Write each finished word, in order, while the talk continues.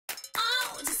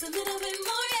just a little bit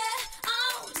more, yeah.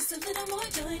 Oh, just a little more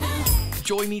joy now.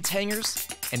 Joy meets hangers,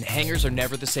 and hangers are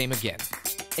never the same again.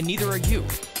 And neither are you,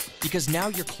 because now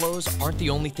your clothes aren't the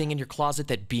only thing in your closet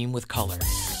that beam with color.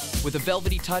 With a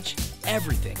velvety touch,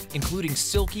 everything, including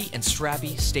silky and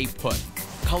strappy, stay put.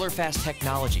 Color-fast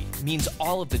technology means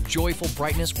all of the joyful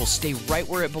brightness will stay right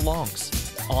where it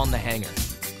belongs, on the hanger.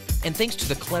 And thanks to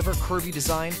the clever, curvy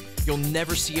design, you'll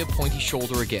never see a pointy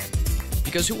shoulder again.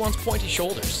 Because who wants pointy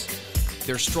shoulders?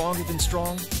 They're stronger than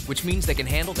strong, which means they can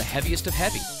handle the heaviest of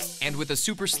heavy. And with a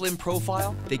super slim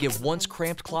profile, they give once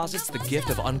cramped closets the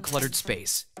gift of uncluttered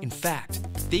space. In fact,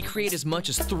 they create as much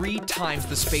as 3 times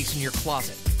the space in your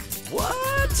closet.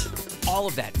 What? All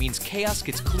of that means chaos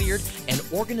gets cleared and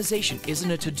organization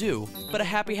isn't a to-do, but a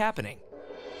happy happening.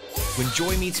 When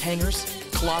joy meets hangers,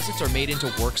 closets are made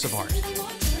into works of art.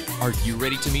 Are you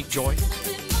ready to meet joy?